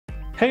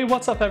Hey,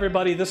 what's up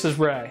everybody? This is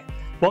Ray.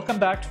 Welcome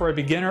back to our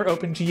beginner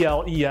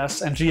OpenGL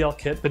ES and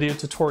GLKit video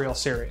tutorial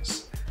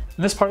series.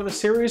 In this part of the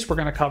series, we're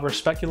going to cover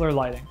specular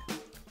lighting.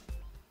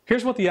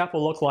 Here's what the app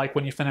will look like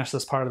when you finish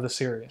this part of the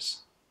series.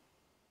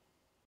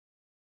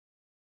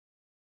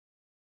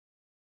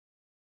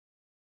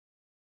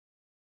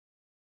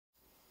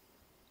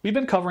 We've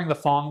been covering the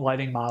Phong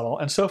lighting model,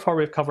 and so far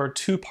we've covered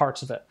two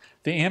parts of it.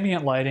 The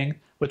ambient lighting,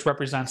 which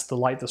represents the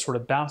light that's sort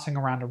of bouncing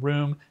around a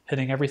room,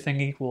 hitting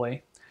everything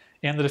equally,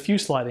 and the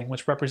diffuse lighting,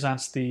 which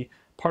represents the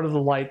part of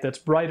the light that's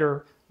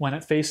brighter when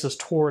it faces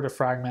toward a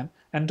fragment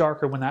and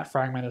darker when that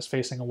fragment is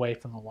facing away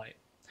from the light.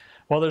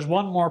 Well, there's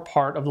one more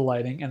part of the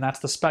lighting, and that's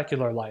the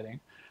specular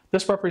lighting.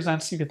 This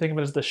represents, you can think of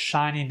it as the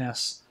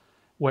shininess,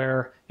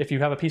 where if you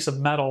have a piece of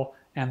metal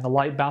and the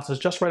light bounces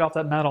just right off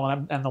that metal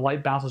and the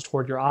light bounces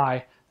toward your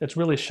eye, it's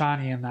really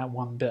shiny in that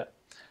one bit.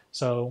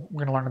 So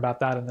we're going to learn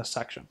about that in this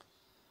section.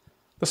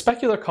 The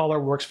specular color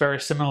works very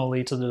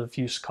similarly to the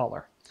diffuse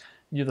color.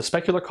 The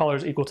specular color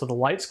is equal to the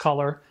light's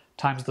color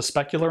times the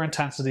specular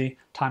intensity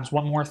times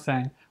one more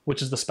thing,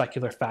 which is the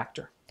specular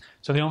factor.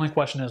 So the only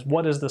question is,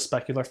 what is the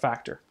specular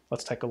factor?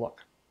 Let's take a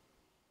look.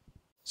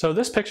 So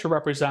this picture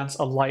represents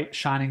a light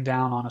shining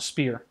down on a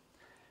sphere.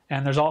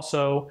 And there's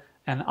also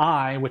an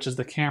eye, which is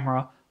the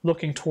camera,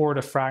 looking toward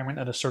a fragment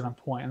at a certain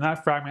point. And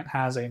that fragment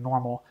has a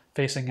normal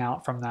facing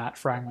out from that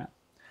fragment.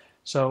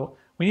 So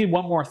we need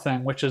one more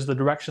thing, which is the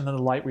direction that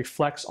the light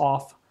reflects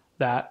off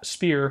that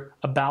sphere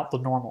about the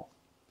normal.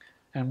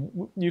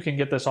 And you can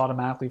get this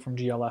automatically from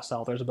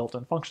GLSL. There's a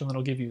built-in function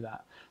that'll give you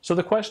that. So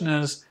the question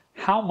is,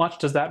 how much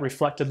does that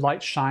reflected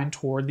light shine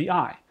toward the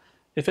eye?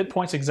 If it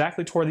points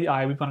exactly toward the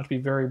eye, we want it to be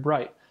very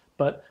bright.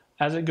 But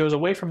as it goes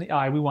away from the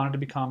eye, we want it to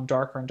become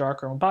darker and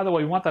darker. And by the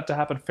way, we want that to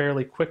happen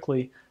fairly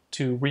quickly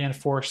to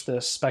reinforce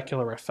this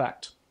specular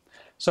effect.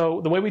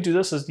 So the way we do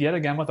this is yet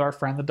again with our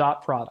friend the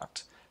dot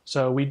product.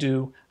 So we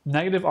do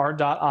negative r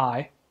dot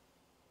I,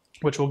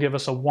 which will give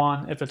us a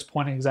 1 if it's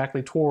pointing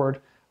exactly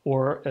toward,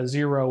 or a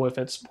 0 if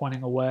it's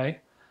pointing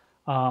away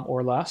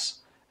or less.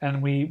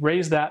 And we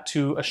raise that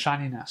to a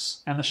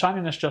shininess. And the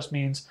shininess just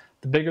means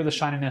the bigger the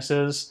shininess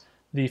is,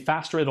 the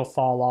faster it'll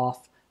fall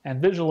off.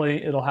 And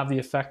visually, it'll have the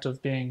effect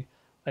of being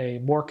a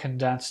more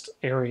condensed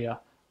area,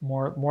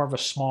 more of a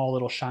small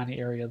little shiny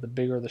area the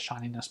bigger the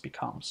shininess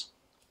becomes.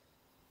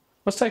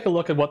 Let's take a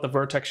look at what the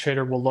Vertex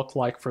Shader will look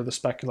like for the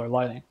specular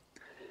lighting.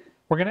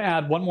 We're going to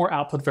add one more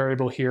output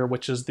variable here,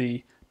 which is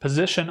the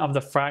position of the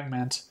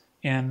fragment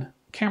in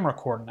camera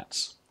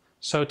coordinates.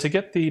 So to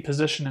get the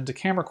position into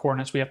camera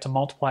coordinates, we have to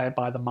multiply it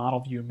by the model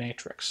view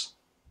matrix.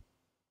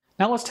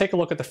 Now let's take a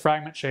look at the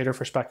Fragment Shader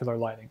for specular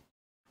lighting.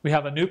 We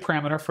have a new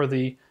parameter for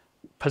the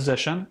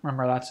position.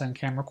 Remember, that's in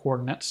camera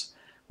coordinates.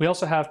 We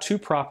also have two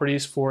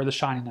properties for the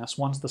shininess.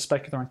 One's the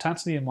specular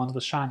intensity and one's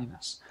the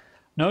shininess.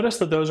 Notice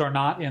that those are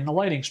not in the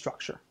lighting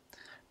structure.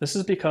 This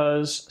is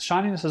because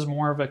shininess is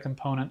more of a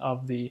component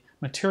of the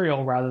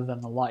material rather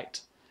than the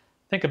light.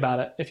 Think about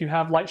it. If you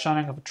have light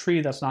shining off a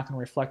tree, that's not going to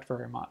reflect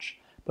very much.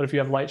 But if you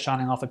have light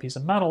shining off a piece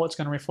of metal, it's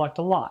going to reflect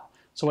a lot.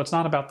 So it's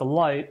not about the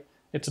light,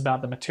 it's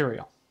about the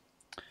material.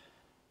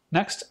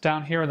 Next,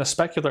 down here in the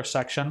specular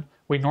section,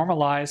 we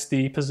normalize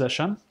the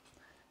position,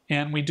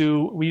 and we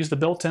use the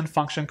built-in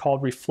function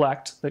called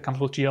reflect that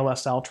comes with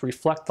GLSL to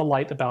reflect the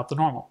light about the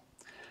normal.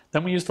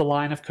 Then we use the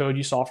line of code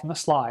you saw from the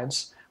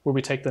slides, where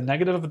we take the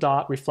negative of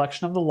dot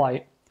reflection of the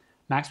light,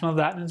 maximum of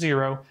that in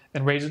 0,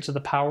 and raise it to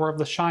the power of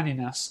the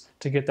shininess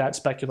to get that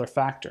specular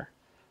factor.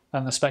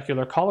 And the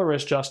specular color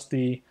is just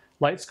the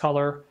light's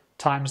color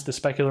times the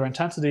specular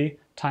intensity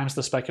times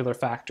the specular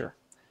factor.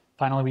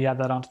 Finally, we add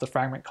that onto the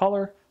fragment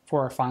color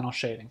for our final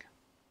shading.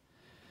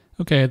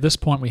 Okay, at this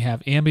point we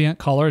have ambient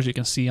color, as you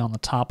can see on the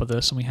top of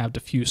this, and we have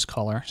diffuse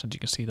color, so you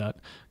can see that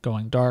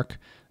going dark,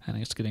 and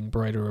it's getting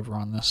brighter over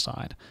on this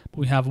side. But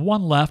we have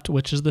one left,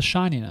 which is the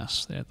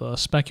shininess, the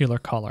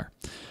specular color.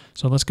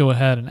 So let's go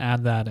ahead and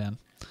add that in.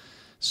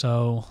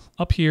 So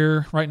up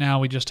here, right now,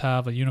 we just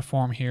have a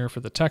uniform here for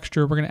the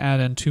texture. We're going to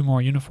add in two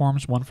more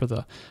uniforms, one for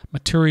the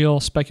material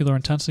specular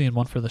intensity and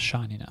one for the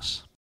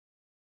shininess.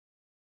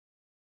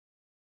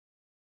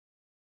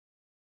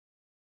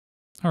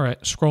 All right,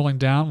 scrolling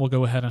down, we'll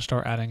go ahead and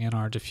start adding in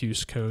our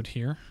diffuse code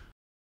here.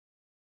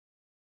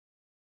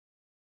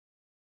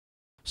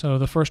 So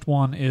the first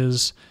one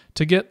is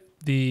to get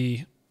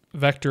the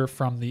vector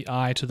from the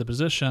eye to the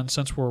position.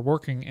 Since we're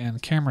working in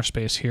camera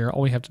space here,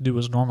 all we have to do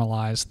is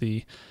normalize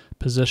the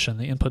position,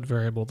 the input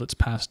variable that's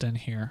passed in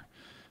here.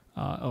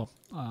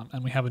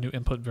 And we have a new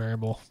input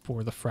variable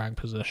for the frag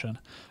position.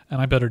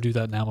 And I better do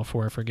that now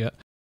before I forget.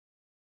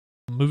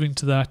 Moving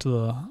to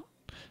the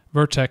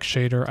Vertex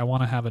Shader, I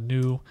want to have a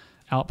new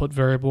output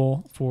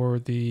variable for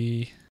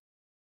the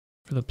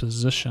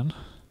position.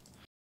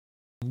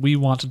 We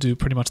want to do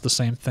pretty much the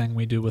same thing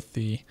we do with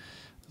the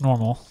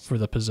normal for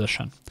the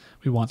position.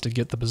 We want to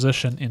get the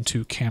position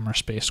into camera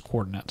space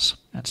coordinates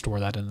and store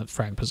that in the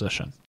frag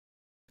position.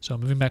 So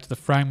moving back to the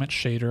Fragment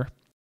Shader,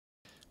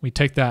 we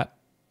take that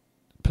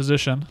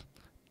position,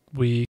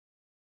 we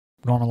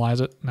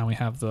normalize it. Now we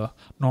have the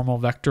normal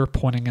vector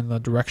pointing in the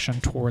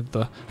direction toward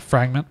the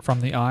fragment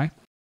from the eye.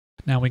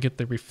 Now we get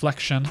the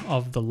reflection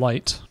of the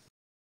light.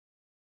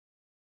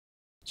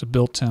 It's a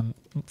built-in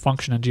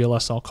function in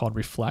GLSL called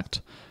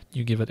reflect.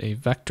 You give it a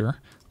vector,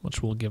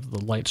 which will give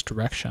the light's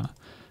direction,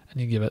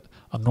 and you give it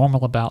a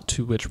normal about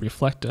to which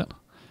reflect it,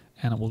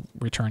 and it will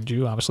return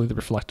you, obviously, the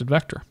reflected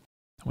vector.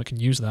 And we can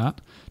use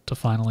that to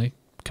finally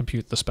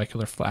compute the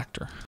specular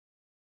factor.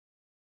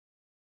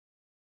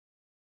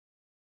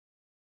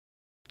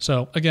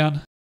 So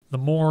again, the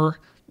more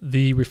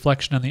the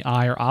reflection and the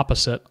eye are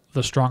opposite,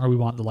 the stronger we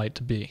want the light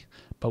to be.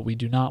 But we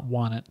do not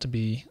want it to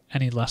be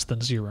any less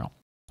than 0.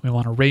 We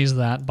want to raise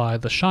that by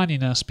the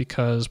shininess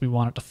because we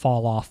want it to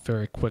fall off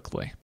very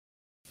quickly.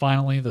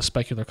 Finally, the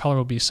specular color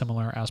will be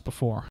similar as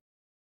before.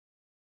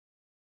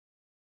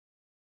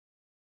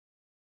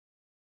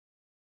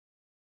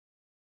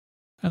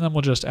 And then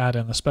we'll just add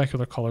in the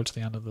specular color to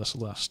the end of this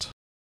list.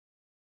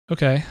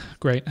 Okay,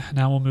 great.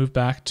 Now we'll move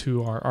back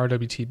to our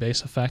RWT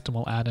base effect and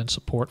we'll add in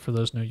support for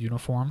those new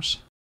uniforms.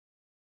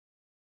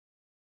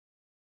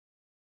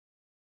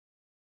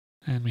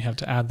 And we have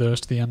to add those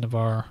to the end of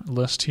our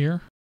list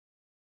here.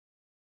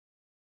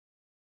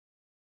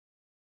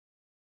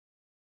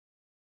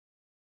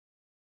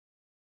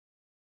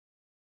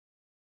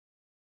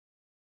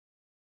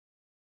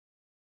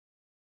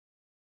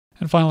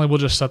 And finally, we'll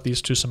just set these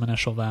to some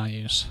initial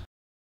values.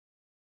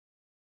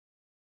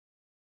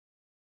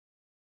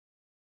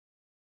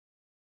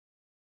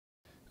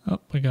 Oh,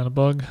 we got a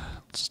bug.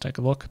 Let's take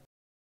a look.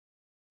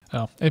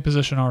 Oh, a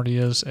position already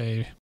is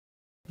a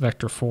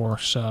vector 4,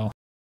 so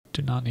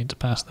do not need to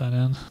pass that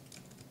in.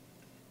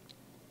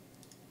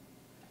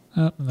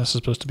 Oh, and this is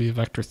supposed to be a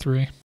vector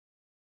 3.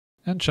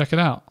 And check it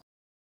out.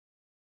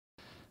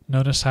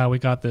 Notice how we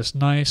got this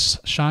nice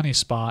shiny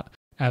spot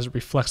as it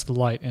reflects the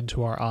light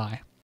into our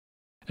eye.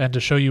 And to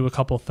show you a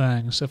couple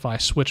things, if I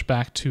switch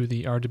back to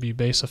the RWT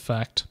base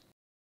effect,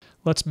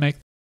 let's make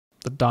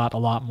the dot a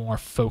lot more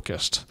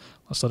focused.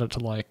 Let's set it to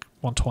like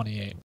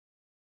 128.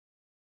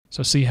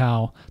 So see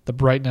how the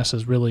brightness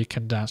is really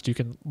condensed. You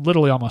can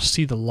literally almost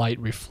see the light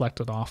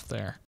reflected off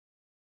there.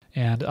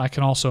 And I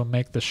can also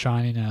make the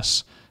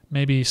shininess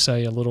maybe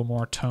say a little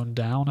more toned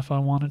down if I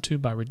wanted to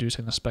by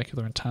reducing the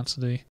specular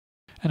intensity.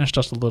 And it's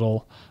just a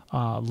little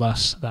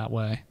less that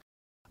way.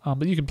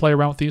 But you can play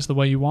around with these the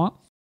way you want.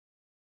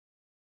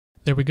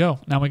 There we go.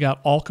 Now we got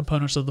all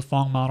components of the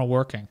Phong model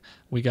working.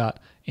 We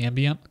got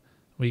ambient,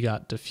 we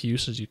got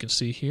diffuse as you can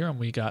see here, and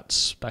we got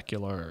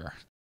specular.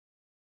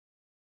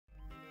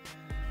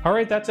 All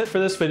right, that's it for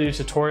this video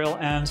tutorial,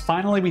 and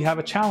finally we have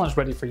a challenge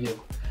ready for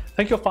you. I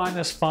think you'll find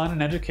this fun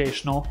and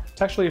educational.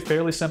 It's actually a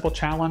fairly simple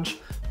challenge.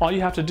 All you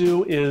have to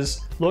do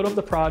is load up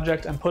the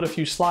project and put a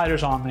few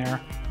sliders on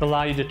there that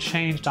allow you to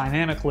change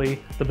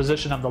dynamically the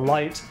position of the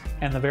light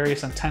and the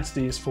various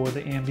intensities for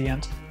the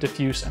ambient,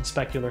 diffuse, and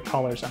specular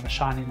colors and the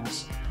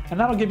shininess. And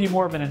that'll give you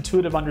more of an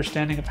intuitive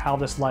understanding of how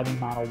this lighting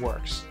model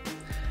works.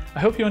 I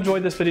hope you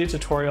enjoyed this video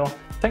tutorial.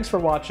 Thanks for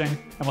watching,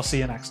 and we'll see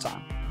you next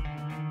time.